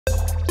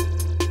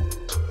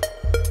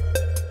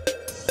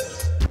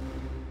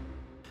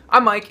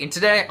I'm Mike, and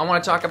today I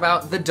want to talk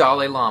about the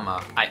Dalai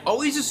Lama. I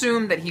always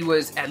assumed that he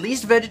was at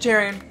least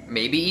vegetarian,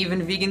 maybe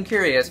even vegan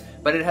curious,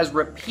 but it has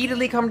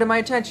repeatedly come to my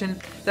attention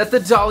that the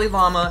Dalai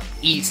Lama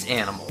eats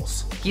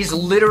animals. He's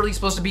literally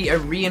supposed to be a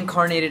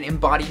reincarnated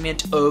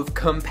embodiment of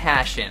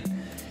compassion.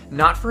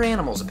 Not for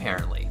animals,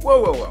 apparently.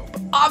 Whoa, whoa, whoa.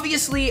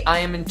 Obviously, I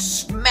am in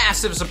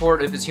massive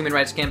support of his human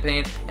rights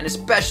campaign, and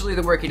especially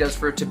the work he does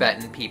for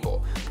Tibetan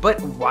people.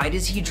 But why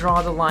does he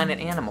draw the line at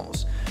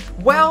animals?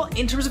 Well,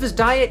 in terms of his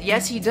diet,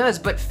 yes he does,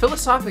 but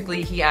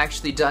philosophically he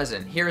actually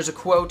doesn't. Here is a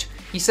quote.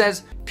 He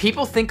says,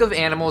 "People think of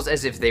animals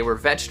as if they were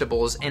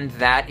vegetables, and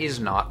that is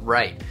not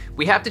right.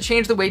 We have to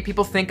change the way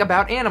people think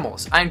about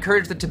animals. I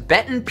encourage the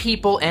Tibetan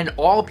people and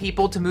all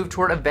people to move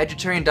toward a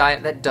vegetarian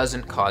diet that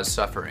doesn't cause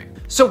suffering."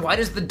 So why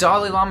does the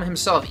Dalai Lama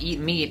himself eat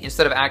meat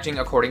instead of acting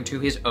according to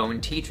his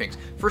own teachings?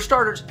 For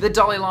starters, the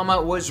Dalai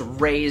Lama was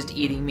raised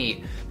eating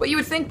meat, but you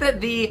would think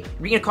that the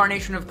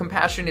reincarnation of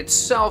compassion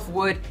itself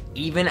would,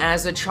 even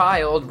as a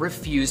child,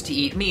 refuse to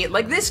eat meat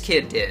like this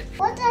kid did.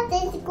 What are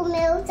they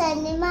comer os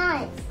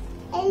animais?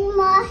 Eles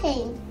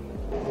morrem.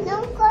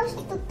 Não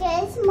gosto que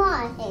eles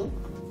morrem.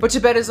 But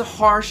Tibet is a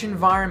harsh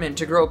environment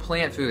to grow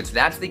plant foods.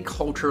 That's the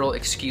cultural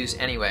excuse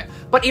anyway.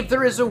 But if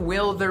there is a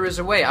will, there is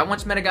a way. I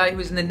once met a guy who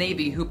was in the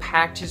Navy who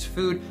packed his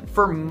food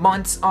for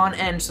months on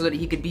end so that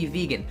he could be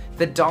vegan.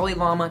 The Dalai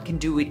Lama can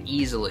do it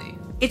easily.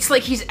 It's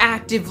like he's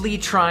actively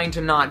trying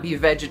to not be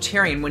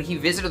vegetarian. When he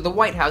visited the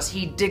White House,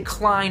 he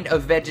declined a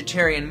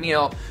vegetarian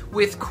meal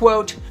with,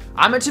 quote,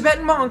 "I'm a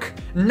Tibetan monk,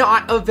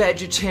 not a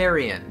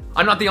vegetarian."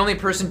 I'm not the only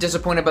person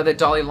disappointed by the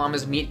Dalai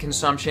Lama's meat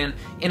consumption.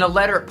 In a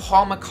letter,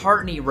 Paul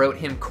McCartney wrote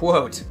him,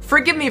 quote,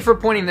 "Forgive me for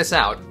pointing this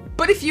out,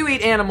 but if you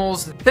eat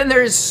animals, then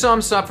there is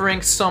some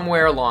suffering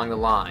somewhere along the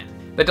line."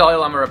 The Dalai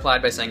Lama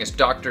replied by saying his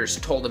doctors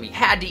told him he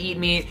had to eat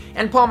meat,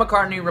 and Paul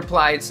McCartney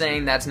replied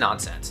saying that's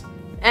nonsense.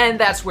 And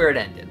that's where it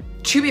ended.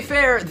 To be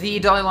fair, the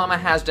Dalai Lama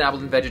has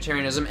dabbled in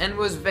vegetarianism and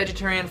was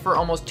vegetarian for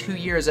almost 2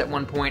 years at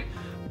one point,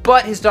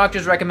 but his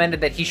doctors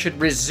recommended that he should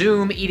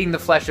resume eating the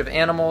flesh of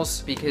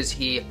animals because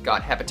he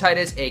got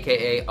hepatitis,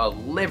 aka a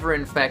liver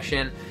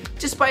infection,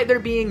 despite there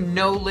being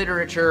no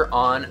literature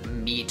on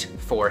meat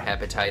for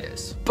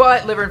hepatitis.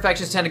 But liver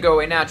infections tend to go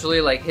away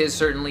naturally, like his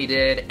certainly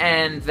did,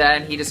 and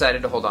then he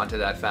decided to hold on to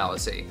that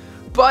fallacy.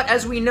 But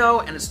as we know,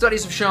 and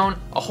studies have shown,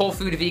 a whole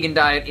food vegan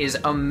diet is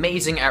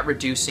amazing at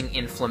reducing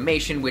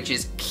inflammation, which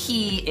is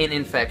key in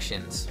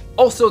infections.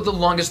 Also, the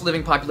longest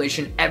living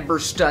population ever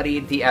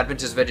studied, the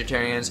Adventist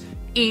vegetarians,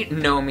 eat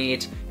no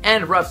meat,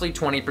 and roughly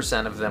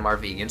 20% of them are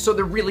vegan, so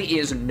there really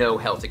is no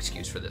health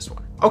excuse for this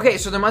one. Okay,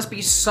 so there must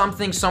be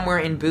something somewhere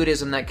in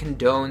Buddhism that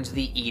condones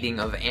the eating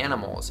of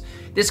animals.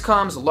 This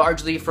comes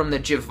largely from the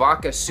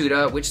Jivaka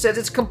Sutta, which says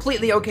it's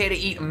completely okay to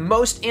eat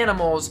most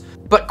animals,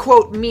 but,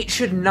 quote, "meat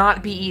should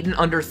not be eaten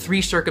under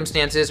 3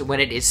 circumstances: when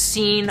it is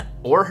seen,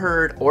 or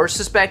heard, or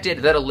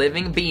suspected that a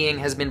living being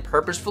has been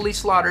purposefully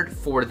slaughtered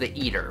for the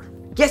eater."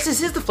 Yes,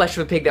 this is the flesh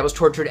of a pig that was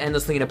tortured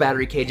endlessly in a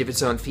battery cage of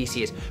its own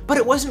feces, but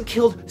it wasn't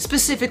killed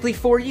specifically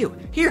for you.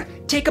 Here,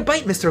 take a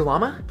bite, Mr.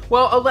 Lama.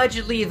 Well,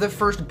 allegedly, the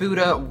first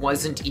Buddha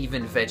wasn't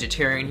even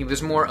vegetarian. He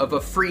was more of a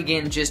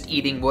freegan, just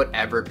eating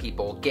whatever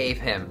people gave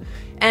him.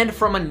 And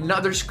from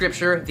another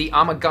scripture, the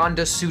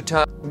Amaganda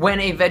Sutta, when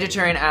a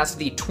vegetarian asked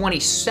the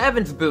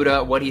 27th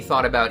Buddha what he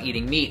thought about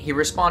eating meat, he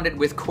responded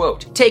with,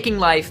 quote, "Taking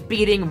life,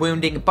 beating,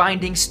 wounding,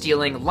 binding,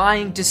 stealing,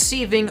 lying,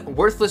 deceiving,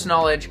 worthless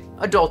knowledge,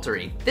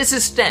 adultery. This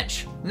is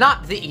stench,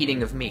 not the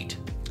eating of meat."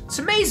 It's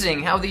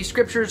amazing how these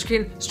scriptures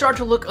can start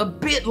to look a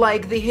bit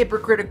like the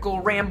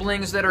hypocritical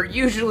ramblings that are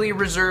usually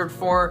reserved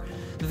for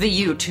the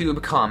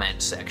YouTube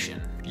comment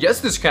section. Yes,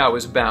 this cow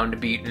was bound,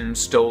 beaten,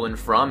 stolen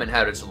from, and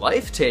had its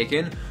life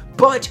taken,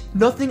 but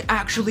nothing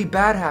actually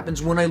bad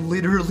happens when I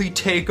literally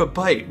take a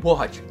bite.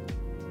 Watch.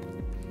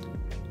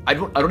 I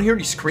don't hear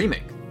any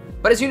screaming.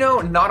 But as you know,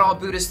 not all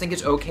Buddhists think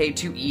it's okay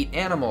to eat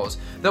animals,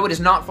 though it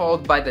is not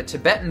followed by the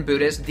Tibetan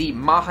Buddhists, the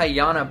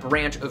Mahayana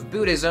branch of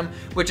Buddhism,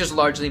 which is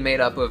largely made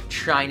up of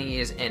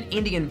Chinese and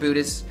Indian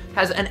Buddhists,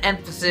 has an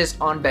emphasis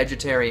on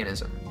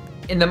vegetarianism.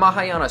 In the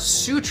Mahayana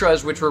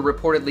Sutras, which were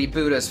reportedly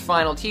Buddha's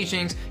final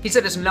teachings, he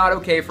said it's not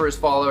okay for his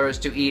followers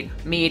to eat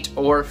meat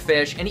or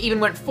fish, and even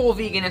went full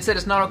vegan and said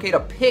it's not okay to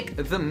pick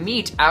the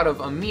meat out of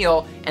a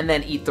meal and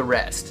then eat the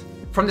rest.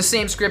 From the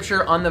same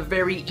scripture, on the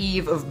very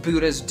eve of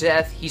Buddha's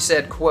death, he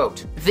said,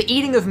 quote, "The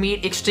eating of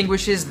meat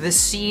extinguishes the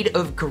seed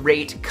of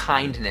great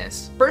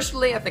kindness."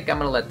 Personally, I think I'm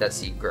gonna let that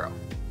seed grow.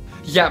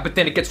 Yeah, but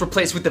then it gets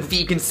replaced with the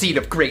vegan seed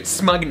of great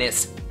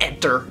smugness.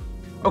 Enter.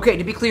 Okay,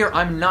 to be clear,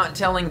 I'm not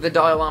telling the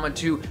Dalai Lama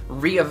to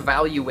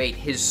reevaluate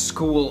his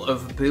school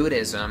of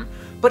Buddhism,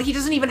 but he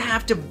doesn't even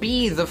have to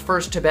be the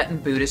first Tibetan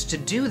Buddhist to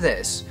do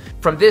this.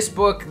 From this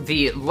book,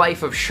 The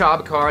Life of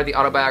Shabkar, the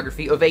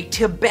autobiography of a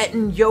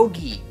Tibetan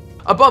yogi.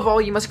 Above all,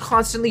 you must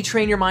constantly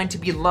train your mind to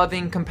be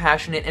loving,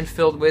 compassionate, and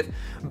filled with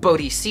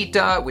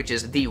bodhicitta, which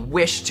is the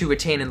wish to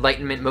attain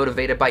enlightenment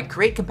motivated by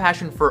great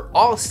compassion for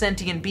all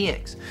sentient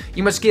beings.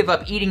 You must give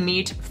up eating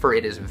meat, for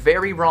it is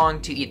very wrong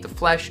to eat the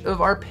flesh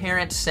of our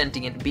parent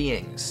sentient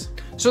beings.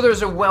 So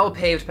there's a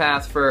well-paved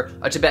path for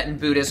a Tibetan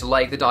Buddhist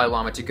like the Dalai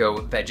Lama to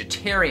go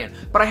vegetarian.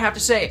 But I have to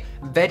say,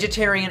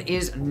 vegetarian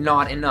is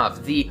not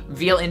enough. The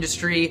veal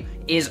industry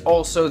is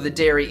also the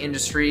dairy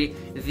industry.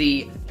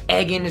 The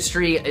egg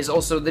industry is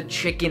also the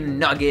chicken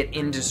nugget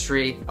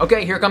industry.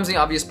 Okay, here comes the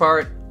obvious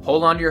part.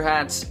 Hold on to your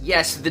hats.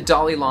 Yes, the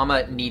Dalai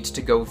Lama needs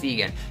to go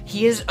vegan.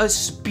 He is a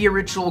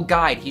spiritual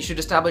guide. He should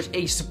establish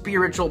a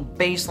spiritual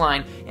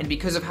baseline, and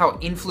because of how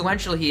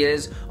influential he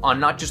is on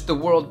not just the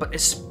world, but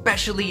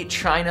especially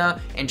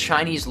China and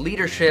Chinese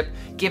leadership,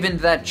 given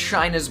that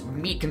China's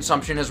meat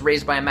consumption has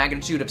raised by a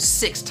magnitude of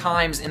 6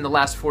 times in the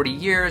last 40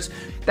 years,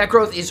 that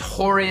growth is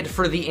horrid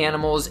for the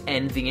animals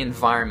and the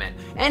environment.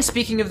 And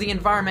speaking of the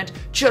environment,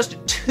 just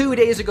 2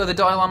 days ago, the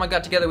Dalai Lama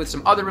got together with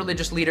some other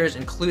religious leaders,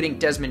 including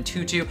Desmond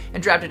Tutu,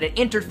 and drafted an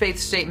interfaith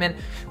statement,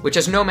 which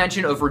has no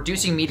mention of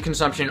reducing meat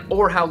consumption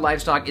or how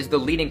livestock is the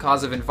leading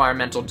cause of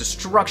environmental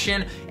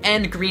destruction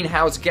and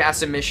greenhouse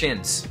gas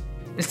emissions.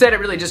 Instead, it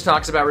really just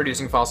talks about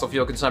reducing fossil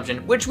fuel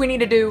consumption, which we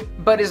need to do,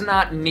 but is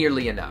not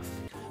nearly enough.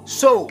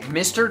 So,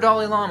 Mr.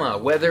 Dalai Lama,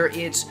 whether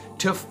it's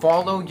to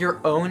follow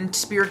your own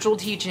spiritual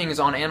teachings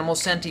on animal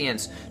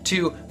sentience,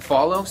 to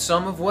follow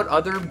some of what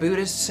other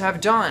Buddhists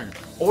have done,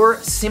 or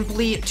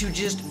simply to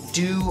just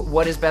do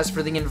what is best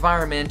for the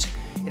environment,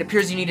 it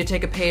appears you need to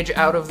take a page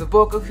out of the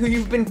book of who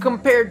you've been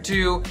compared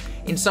to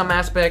in some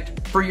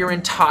aspect for your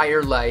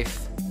entire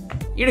life.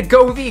 You need to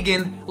go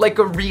vegan like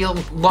a real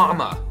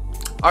llama.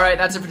 Alright,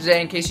 that's it for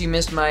today. In case you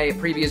missed my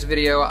previous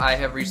video, I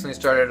have recently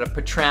started a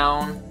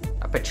Patreon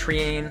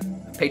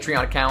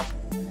account.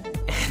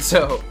 And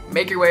so,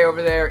 make your way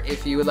over there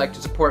if you would like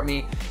to support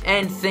me,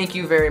 and thank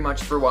you very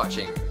much for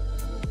watching.